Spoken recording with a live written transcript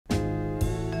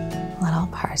little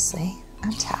parsley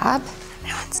on top.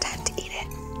 Now it's time to eat it.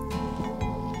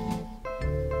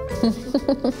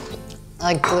 I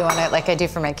like glue on it like I do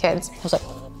for my kids. I was like,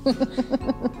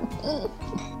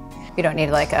 you don't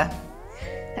need like a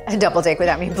double take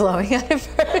without me blowing on it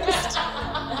first.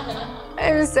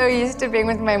 I'm so used to being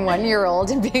with my 1-year-old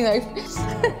and being like,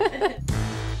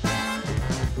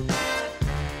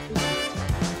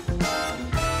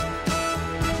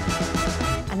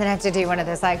 and then I have to do one of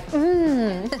those like,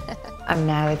 I'm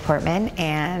Natalie Portman,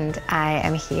 and I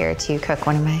am here to cook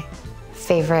one of my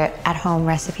favorite at-home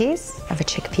recipes of a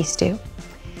chickpea stew,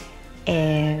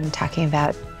 and talking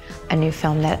about a new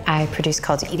film that I produced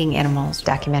called Eating Animals,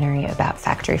 documentary about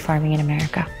factory farming in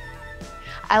America.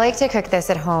 I like to cook this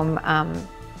at home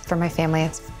for my family.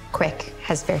 It's quick,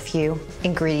 has very few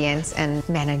ingredients, and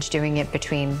manage doing it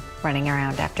between running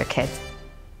around after kids.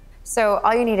 So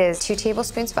all you need is 2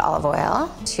 tablespoons of olive oil,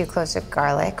 2 cloves of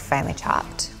garlic, finely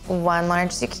chopped, 1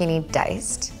 large zucchini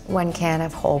diced, 1 can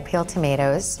of whole peeled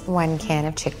tomatoes, 1 can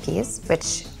of chickpeas,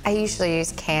 which I usually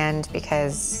use canned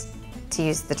because to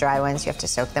use the dry ones, you have to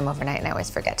soak them overnight, and I always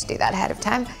forget to do that ahead of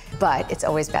time. But it's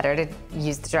always better to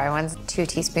use the dry ones. 2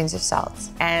 teaspoons of salt,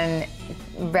 and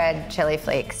red chili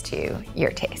flakes to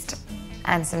your taste,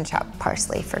 and some chopped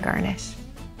parsley for garnish.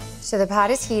 So the pot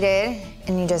is heated,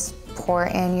 and you just pour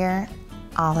in your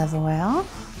olive oil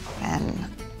and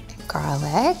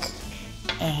garlic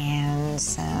and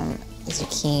some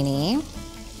zucchini.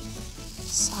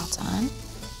 Salt on.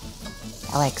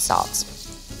 I like salt.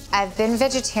 I've been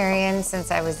vegetarian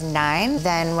since I was 9.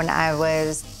 Then when I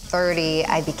was 30,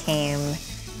 I became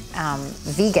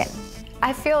vegan.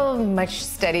 I feel much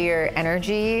steadier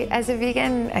energy as a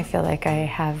vegan. I feel like I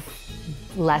have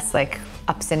less like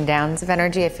ups and downs of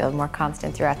energy. I feel more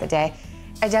constant throughout the day.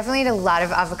 I definitely eat a lot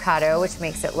of avocado, which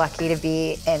makes it lucky to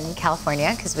be in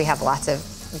California because we have lots of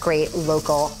great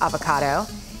local avocado.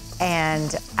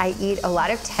 And I eat a lot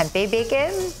of tempeh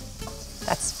bacon.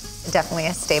 That's definitely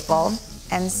a staple.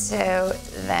 And so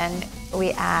then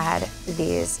we add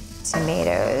these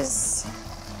tomatoes,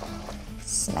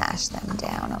 smash them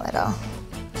down a little.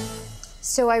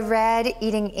 So I read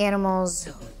Eating Animals,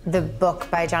 the book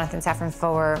by Jonathan Safran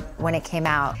Foer, when it came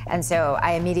out. And so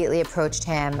I immediately approached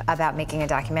him about making a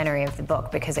documentary of the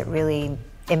book because it really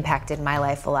impacted my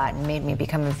life a lot and made me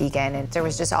become a vegan. And there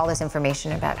was just all this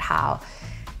information about how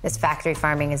this factory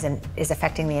farming is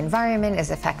affecting the environment,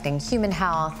 is affecting human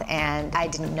health, and I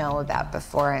didn't know about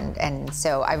before. And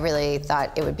so I really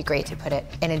thought it would be great to put it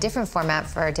in a different format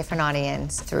for a different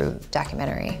audience through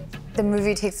documentary. The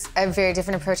movie takes a very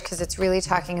different approach because it's really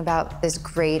talking about this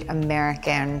great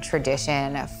American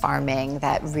tradition of farming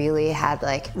that really had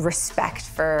like respect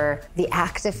for the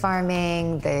act of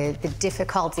farming, the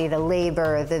difficulty, the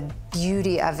labor, the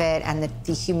beauty of it, and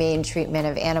the humane treatment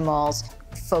of animals,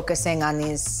 focusing on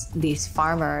these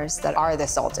farmers that are the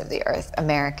salt of the earth,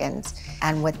 Americans,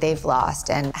 and what they've lost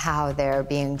and how they're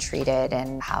being treated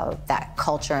and how that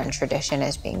culture and tradition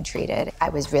is being treated. I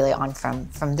was really on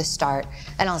from the start.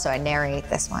 And also I narrate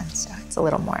this one, so it's a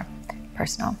little more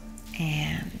personal.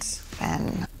 And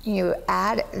then you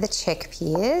add the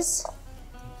chickpeas,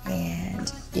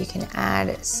 and you can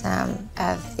add some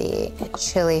of the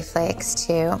chili flakes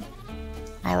too.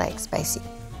 I like spicy.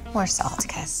 More salt,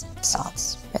 because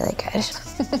salt's really good.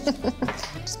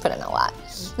 Just put in a lot.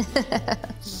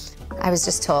 I was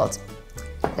just told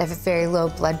that I have a very low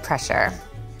blood pressure,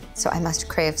 so I must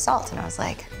crave salt. And I was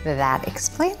like, that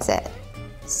explains it.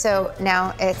 So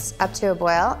now it's up to a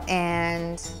boil,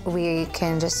 and we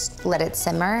can just let it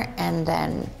simmer and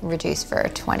then reduce for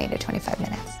 20 to 25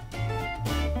 minutes.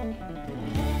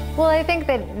 Well, I think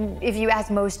that if you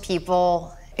ask most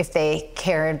people if they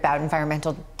care about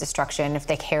environmental destruction, if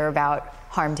they care about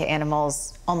harm to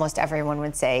animals, almost everyone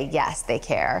would say yes, they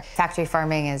care. Factory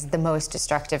farming is the most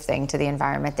destructive thing to the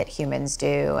environment that humans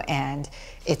do, and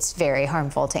it's very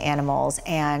harmful to animals,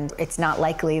 and it's not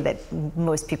likely that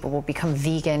most people will become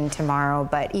vegan tomorrow,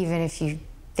 but even if you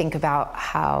think about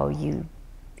how you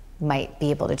might be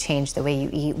able to change the way you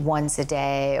eat once a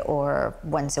day or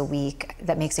once a week,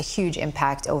 that makes a huge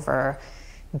impact over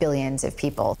billions of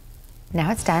people. Now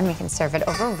it's done, we can serve it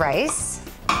over rice.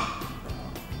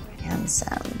 And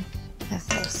some of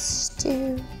this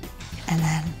stew. And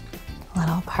then a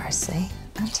little parsley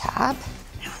on top.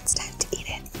 Now it's time to eat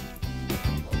it.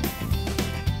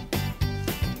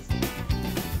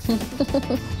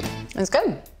 It's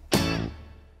good.